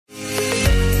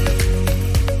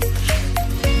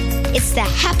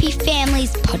Happy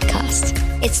Families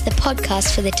podcast. It's the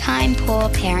podcast for the time-poor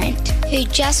parent who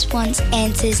just wants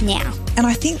answers now. And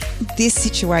I think this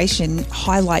situation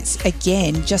highlights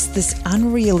again just this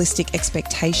unrealistic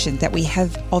expectation that we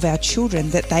have of our children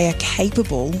that they are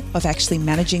capable of actually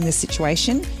managing the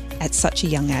situation at such a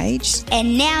young age.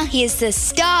 And now here's the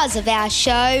stars of our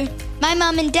show, my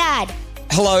mum and dad.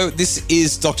 Hello, this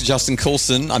is Dr. Justin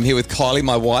Coulson. I'm here with Kylie,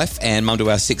 my wife, and mum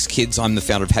to our 6 kids. I'm the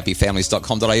founder of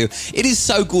happyfamilies.com.au. It is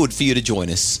so good for you to join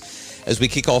us as we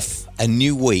kick off a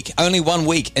new week. Only 1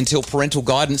 week until parental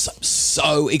guidance. I'm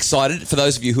so excited. For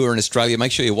those of you who are in Australia,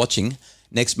 make sure you're watching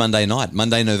next Monday night,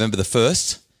 Monday, November the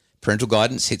 1st. Parental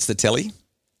guidance hits the telly,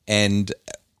 and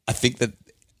I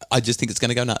just think it's going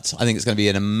to go nuts. I think it's going to be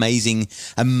an amazing,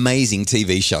 amazing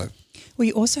TV show.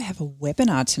 We also have a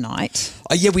webinar tonight.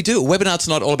 Yeah, we do. A webinar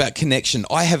tonight all about connection.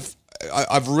 I've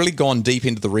really gone deep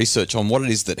into the research on what it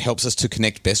is that helps us to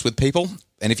connect best with people.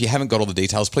 And if you haven't got all the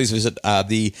details, please visit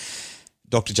the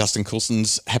Dr. Justin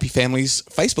Coulson's Happy Families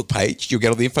Facebook page. You'll get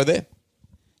all the info there.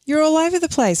 You're all over the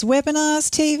place. Webinars,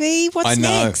 TV, what's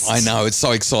next? I know. It's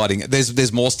so exciting.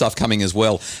 There's more stuff coming as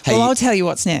well. Hey, well, I'll tell you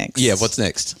what's next. Yeah, what's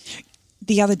next?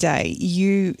 The other day,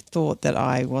 you thought that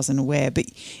I wasn't aware, but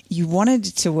you wanted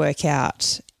to work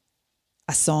out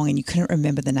a song and you couldn't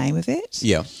remember the name of it.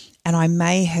 Yeah. And I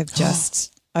may have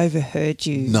just overheard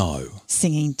you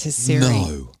singing to Siri.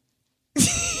 No.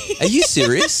 Are you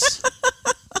serious?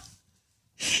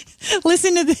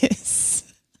 Listen to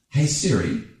this. Hey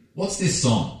Siri, what's this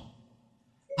song?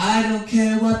 I don't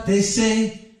care what they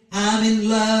say, I'm in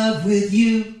love with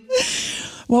you.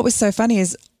 What was so funny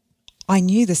is I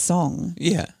knew the song.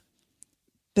 Yeah.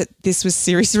 But this was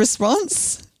Siri's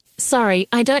response. Sorry,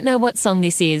 I don't know what song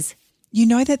this is. You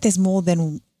know that there's more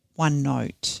than one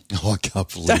note. Oh, I can't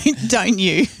believe Don't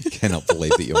you? I cannot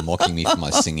believe that you're mocking me for my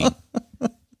singing.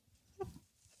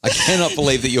 I cannot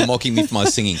believe that you're mocking me for my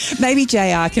singing. Maybe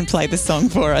JR can play the song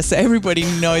for us so everybody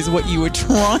knows what you were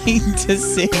trying to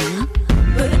sing.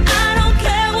 But I don't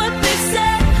care what they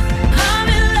say, I'm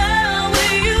in love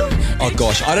with you. Oh,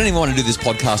 gosh, I don't even want to do this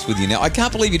podcast with you now. I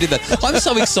can't believe you did that. I'm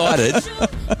so excited.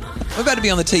 I'm about to be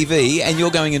on the TV and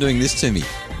you're going and doing this to me.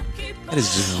 That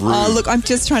is just rude. Oh, look, I'm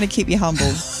just trying to keep you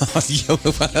humble.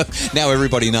 Now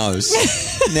everybody knows.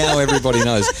 Now everybody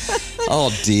knows.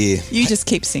 Oh, dear. You just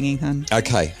keep singing, hun.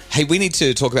 Okay. Hey, we need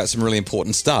to talk about some really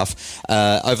important stuff.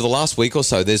 Over the last week or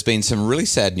so, there's been some really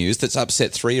sad news that's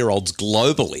upset 3-year-olds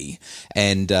globally,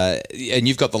 and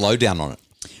you've got the lowdown on it.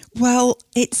 Well,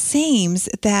 it seems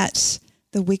that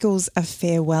the Wiggles are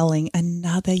farewelling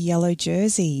another yellow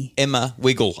jersey. Emma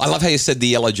Wiggle. I love how you said the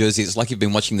yellow jersey. It's like you've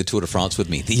been watching the Tour de France with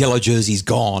me. The yellow jersey's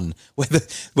gone. We're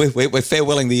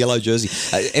farewelling the yellow jersey.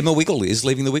 Emma Wiggle is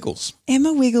leaving the Wiggles.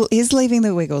 Emma Wiggle is leaving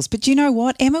the Wiggles. But do you know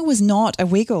what? Emma was not a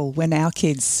Wiggle when our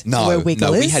kids were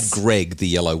Wigglers. No, we had Greg, the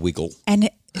yellow Wiggle. And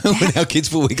when our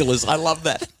kids were Wigglers. I love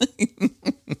that.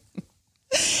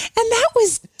 And that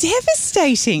was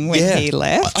devastating when he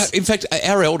left. In fact,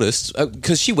 our eldest,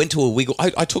 because she went to a Wiggle,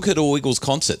 I took her to a Wiggles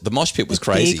concert. The mosh pit was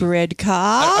crazy. Big red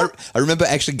car. I remember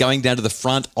actually going down to the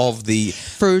front of the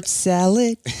fruit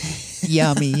salad.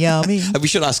 Yummy, yummy. We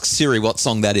should ask Siri what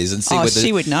song that is and see whether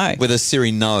she would know. Whether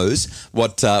Siri knows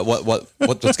what's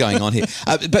going on here.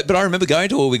 But I remember going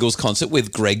to a Wiggles concert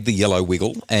with Greg, the yellow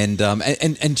Wiggle, and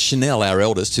Chanel, our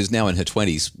eldest, who's now in her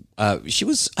 20s. I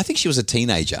think she was a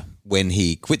teenager when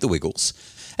he quit the Wiggles,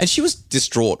 and she was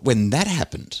distraught when that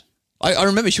happened. I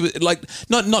remember she was like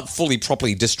not fully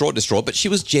properly distraught, but she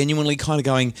was genuinely kind of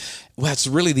going, "Wow, it's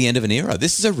really the end of an era.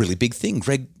 This is a really big thing."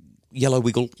 Greg Yellow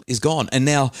Wiggle is gone, and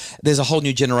now there's a whole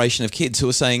new generation of kids who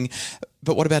are saying,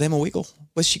 "But what about Emma Wiggle?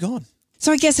 Where's she gone?"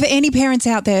 So I guess for any parents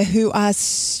out there who are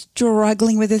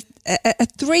struggling with a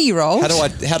 3-year-old,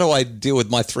 how do I deal with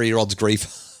my 3-year-old's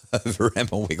grief over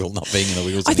Emma Wiggle not being in the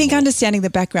Wiggles I think anymore? Understanding the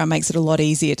background makes it a lot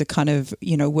easier to kind of,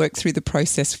 work through the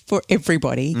process for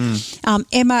everybody.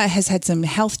 Emma has had some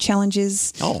health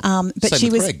challenges, but she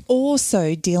was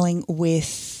also dealing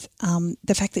with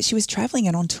the fact that she was travelling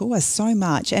and on tour so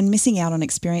much and missing out on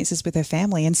experiences with her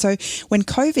family. And so when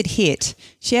COVID hit,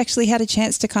 she actually had a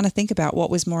chance to kind of think about what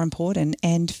was more important,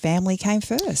 and family came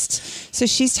first. So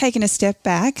she's taken a step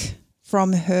back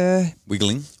from her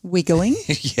wiggling.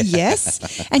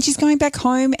 Yes. And she's going back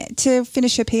home to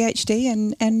finish her PhD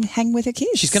and hang with her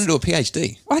kids. She's going to do a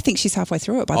PhD? I think she's halfway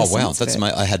through it by the sounds of it.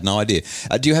 I had no idea.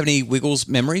 Do you have any Wiggles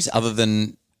memories other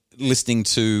than listening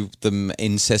to them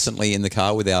incessantly in the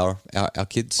car with our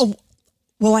kids? Oh,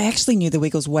 Well, I actually knew the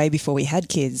Wiggles way before we had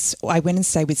kids. I went and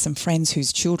stayed with some friends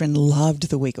whose children loved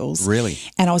the Wiggles. Really?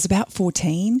 And I was about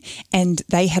 14 and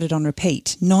they had it on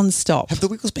repeat, non-stop. Have the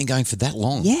Wiggles been going for that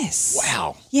long? Yes.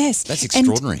 Wow. Yes. That's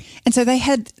extraordinary. And so they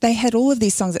had all of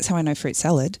these songs. That's how I know Fruit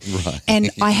Salad. Right. And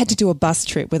I had to do a bus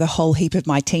trip with a whole heap of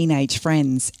my teenage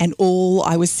friends, and all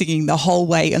I was singing the whole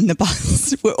way on the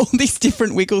bus were all these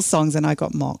different Wiggles songs, and I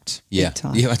got mocked. Yeah. Big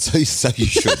time. Yeah. So you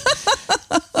should.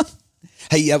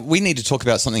 Hey, we need to talk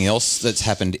about something else that's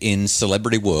happened in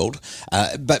celebrity world,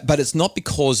 but it's not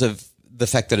because of the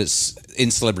fact that it's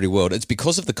in celebrity world. It's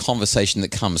because of the conversation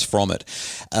that comes from it.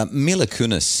 Mila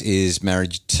Kunis is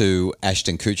married to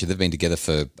Ashton Kutcher. They've been together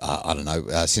for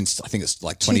since I think it's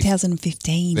like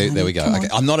 2015. There we go. Okay.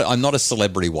 I'm not a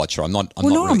celebrity watcher. I'm not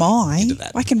Nor really am I. into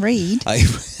that. I can read. I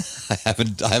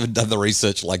haven't done the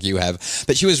research like you have.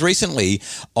 But she was recently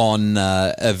on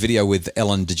a video with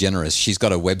Ellen DeGeneres. She's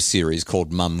got a web series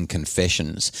called Mum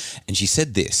Confessions, and she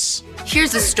said this.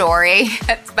 Here's a story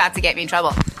that's about to get me in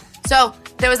trouble. So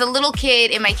there was a little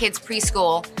kid in my kid's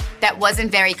preschool that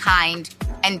wasn't very kind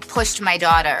and pushed my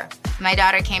daughter. My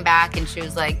daughter came back and she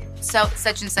was like, so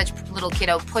such and such little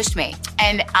kiddo pushed me.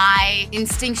 And I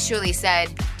instinctually said,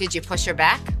 did you push her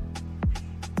back?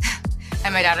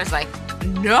 And my daughter's like,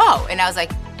 no. And I was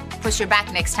like, push her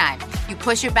back next time. You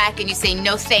push her back and you say,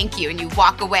 no, thank you. And you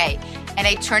walk away. And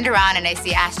I turned around and I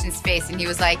see Ashton's face and he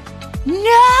was like,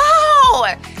 no.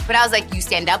 But I was like, you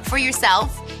stand up for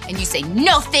yourself and you say,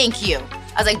 no, thank you.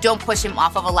 I was like, don't push him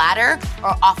off of a ladder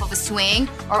or off of a swing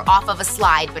or off of a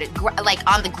slide. But like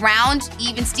on the ground,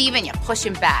 even Steven, you push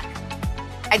him back.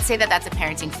 I'd say that that's a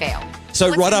parenting fail.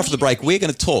 So right after the break, we're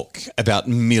going to talk about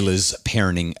Mila's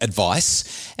parenting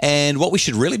advice and what we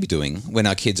should really be doing when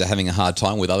our kids are having a hard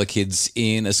time with other kids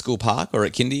in a school park or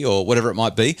at kindy or whatever it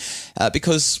might be,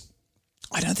 because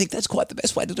I don't think that's quite the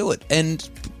best way to do it. And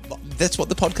that's what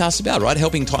the podcast's about, right?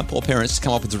 Helping time poor parents to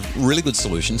come up with really good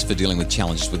solutions for dealing with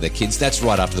challenges with their kids. That's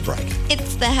right after the break.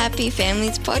 It's the Happy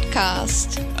Families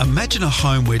Podcast. Imagine a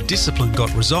home where discipline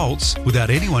got results without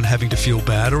anyone having to feel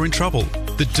bad or in trouble.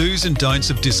 The Do's and Don'ts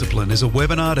of Discipline is a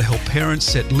webinar to help parents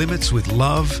set limits with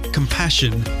love,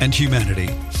 compassion and humanity.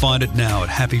 Find it now at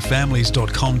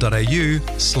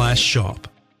happyfamilies.com.au/shop.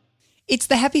 It's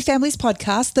the Happy Families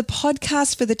Podcast, the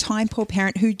podcast for the time poor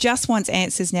parent who just wants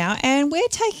answers now. And we're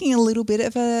taking a little bit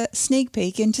of a sneak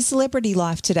peek into celebrity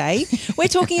life today. We're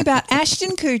talking about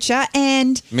Ashton Kutcher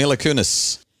and Mila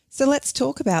Kunis. So let's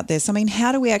talk about this. I mean,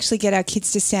 how do we actually get our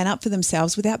kids to stand up for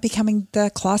themselves without becoming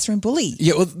the classroom bully?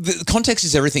 Yeah, well, the context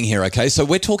is everything here, okay? So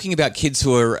we're talking about kids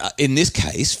who are, in this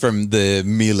case, from the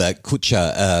Mila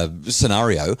Kutscher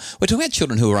scenario, we're talking about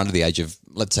children who are under the age of,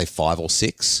 let's say, 5 or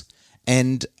 6.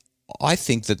 And I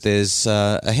think that there's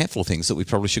a handful of things that we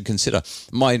probably should consider.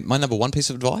 My number one piece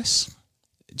of advice,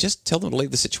 just tell them to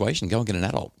leave the situation, go and get an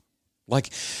adult. Like,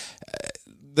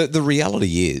 the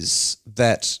reality is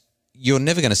that you're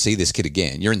never going to see this kid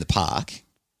again. You're in the park.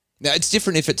 Now, it's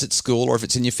different if it's at school or if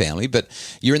it's in your family, but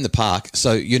you're in the park,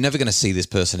 so you're never going to see this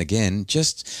person again.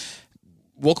 Just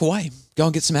walk away. Go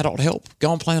and get some adult help.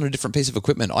 Go and play on a different piece of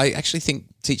equipment. I actually think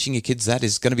teaching your kids that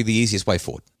is going to be the easiest way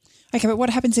forward. Okay, but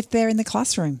what happens if they're in the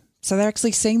classroom? So they're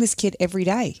actually seeing this kid every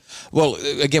day. Well,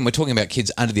 again, we're talking about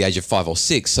kids under the age of 5 or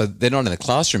 6, so they're not in a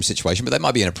classroom situation, but they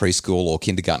might be in a preschool or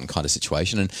kindergarten kind of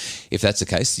situation. And if that's the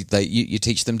case, you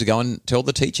teach them to go and tell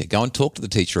the teacher, go and talk to the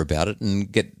teacher about it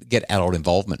and get adult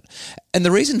involvement. And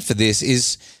the reason for this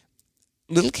is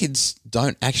little kids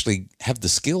don't actually have the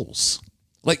skills.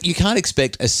 Like, you can't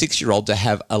expect a 6-year-old to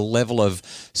have a level of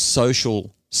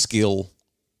social skill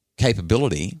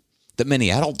capability that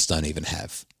many adults don't even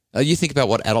have. You think about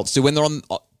what adults do when they're on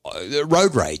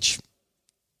road rage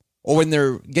or when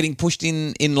they're getting pushed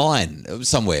in line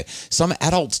somewhere. Some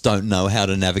adults don't know how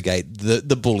to navigate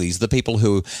the bullies, the people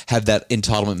who have that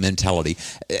entitlement mentality.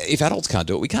 If adults can't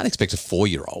do it, we can't expect a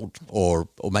 4-year-old or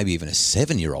maybe even a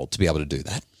 7-year-old to be able to do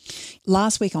that.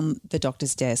 Last week on the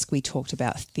doctor's desk, we talked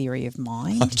about theory of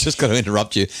mind. I've just got to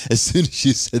interrupt you. As soon as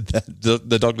you said that,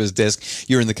 the doctor's desk,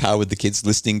 you're in the car with the kids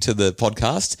listening to the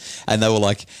podcast, and they were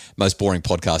like, most boring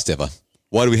podcast ever.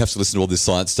 Why do we have to listen to all this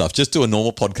science stuff? Just do a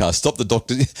normal podcast. Stop the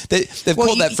doctor. They've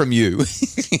caught that from you.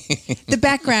 The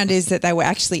background is that they were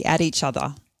actually at each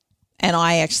other. And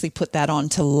I actually put that on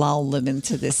to lull them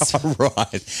into this.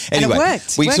 Right. Anyway, and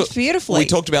it worked beautifully. We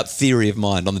talked about theory of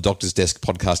mind on the Doctor's Desk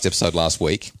podcast episode last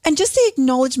week. And just the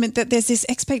acknowledgement that there's this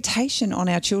expectation on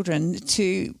our children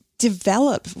to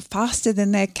develop faster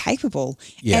than they're capable.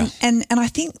 Yeah. And I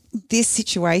think this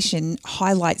situation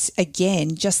highlights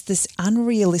again just this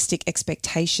unrealistic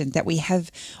expectation that we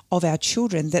have of our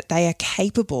children that they are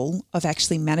capable of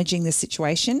actually managing the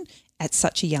situation at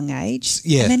such a young age.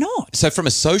 Yeah. And they're not. So from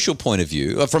a social point of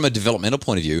view, or from a developmental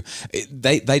point of view,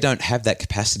 they don't have that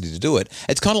capacity to do it.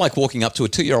 It's kind of like walking up to a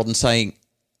 2-year-old and saying,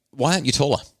 why aren't you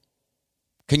taller?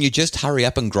 Can you just hurry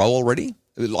up and grow already?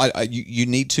 You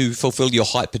need to fulfill your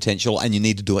height potential and you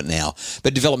need to do it now.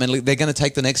 But developmentally, they're going to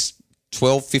take the next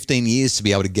 12, 15 years to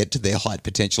be able to get to their height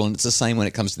potential, and it's the same when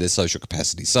it comes to their social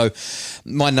capacity. So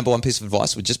my number one piece of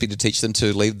advice would just be to teach them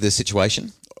to leave the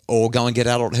situation or go and get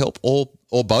adult help or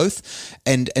both,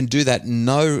 and do that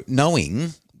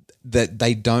knowing that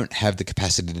they don't have the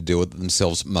capacity to deal with it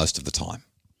themselves most of the time.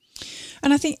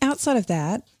 And I think outside of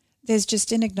that, there's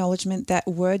just an acknowledgement that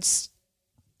words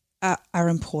are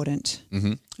important.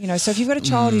 Mm-hmm. You know, so if you've got a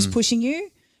child who's pushing you,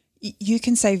 you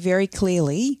can say very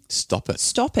clearly, stop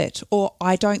it, or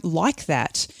I don't like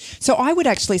that. So I would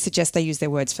actually suggest they use their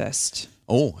words first.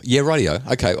 Oh, yeah,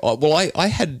 rightio. Okay. Well, I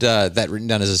had that written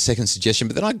down as a second suggestion,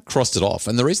 but then I crossed it off.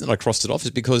 And the reason that I crossed it off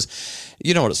is because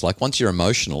you know what it's like. Once you're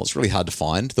emotional, it's really hard to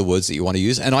find the words that you want to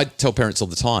use. And I tell parents all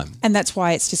the time. And that's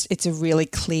why it's a really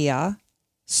clear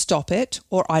stop it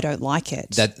or I don't like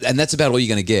it. And that's about all you're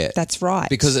going to get. That's right.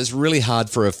 Because it's really hard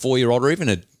for a 4-year-old or even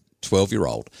a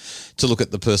 12-year-old to look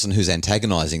at the person who's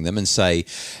antagonising them and say,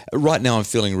 right now I'm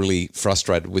feeling really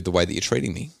frustrated with the way that you're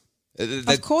treating me.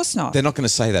 Of course not. They're not going to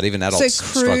say that. Even adults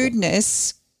So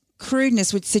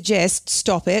crudeness would suggest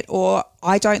stop it or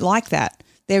I don't like that.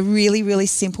 They're really, really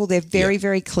simple. They're very,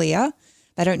 very clear.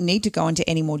 They don't need to go into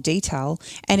any more detail.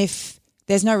 And if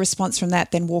there's no response from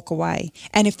that, then walk away.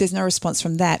 And if there's no response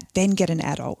from that, then get an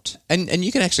adult. And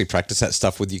you can actually practice that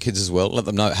stuff with your kids as well. Let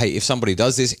them know, hey, if somebody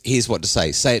does this, here's what to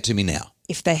say. Say it to me now.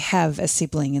 If they have a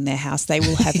sibling in their house, they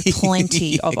will have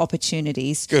plenty of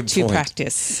opportunities to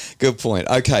practice. Good point.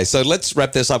 Okay, so let's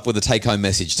wrap this up with a take-home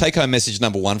message. Take-home message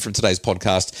number 1 from today's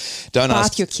podcast.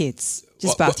 Bath your kids.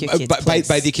 Just bath your kids, please.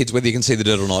 Bathe your kids, whether you can see the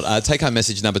dirt or not. Take-home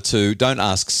message number 2, don't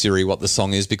ask Siri what the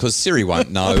song is because Siri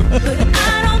won't know.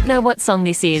 I don't know what song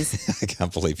this is. I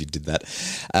can't believe you did that.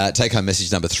 Take-home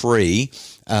message number 3,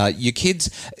 your kids,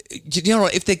 you know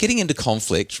what, if they're getting into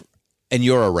conflict and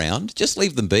you're around, just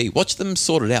leave them be. Watch them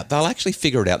sort it out. They'll actually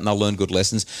figure it out and they'll learn good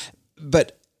lessons.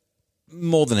 But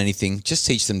more than anything, just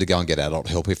teach them to go and get adult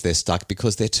help if they're stuck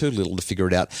because they're too little to figure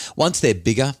it out. Once they're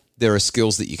bigger, there are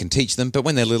skills that you can teach them, but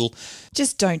when they're little...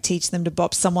 Just don't teach them to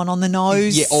bop someone on the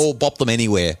nose. Yeah, or bop them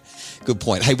anywhere. Good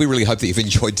point. Hey, we really hope that you've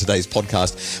enjoyed today's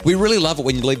podcast. We really love it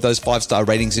when you leave those 5-star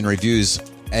ratings and reviews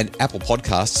and Apple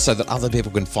Podcasts so that other people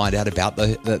can find out about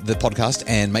the podcast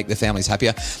and make their families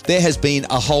happier. There has been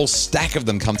a whole stack of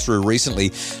them come through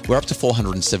recently. We're up to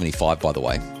 475, by the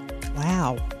way.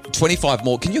 Wow. 25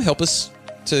 more. Can you help us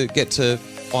to get to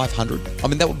 500? I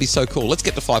mean, that would be so cool. Let's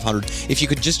get to 500. If you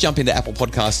could just jump into Apple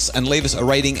Podcasts and leave us a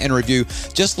rating and review,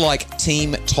 just like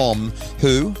Team Tom,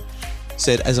 who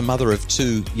said, as a mother of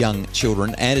 2 young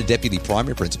children and a deputy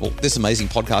primary principal, this amazing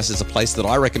podcast is a place that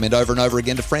I recommend over and over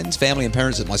again to friends, family and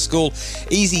parents at my school.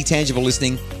 Easy, tangible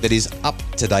listening that is up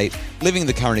to date, living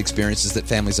the current experiences that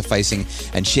families are facing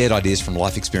and shared ideas from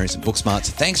life experience and Booksmart.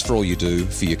 So thanks for all you do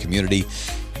for your community.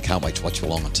 Can't wait to watch you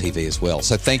along on TV as well.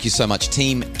 So thank you so much,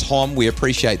 Team Tom. We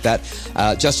appreciate that.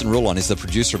 Justin Rulon is the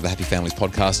producer of the Happy Families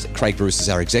podcast. Craig Bruce is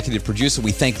our executive producer.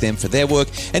 We thank them for their work.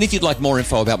 And if you'd like more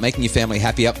info about making your family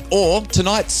happier or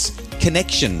tonight's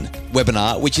Connection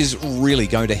webinar, which is really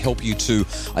going to help you to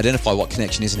identify what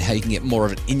connection is and how you can get more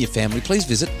of it in your family, please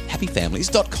visit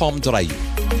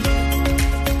happyfamilies.com.au.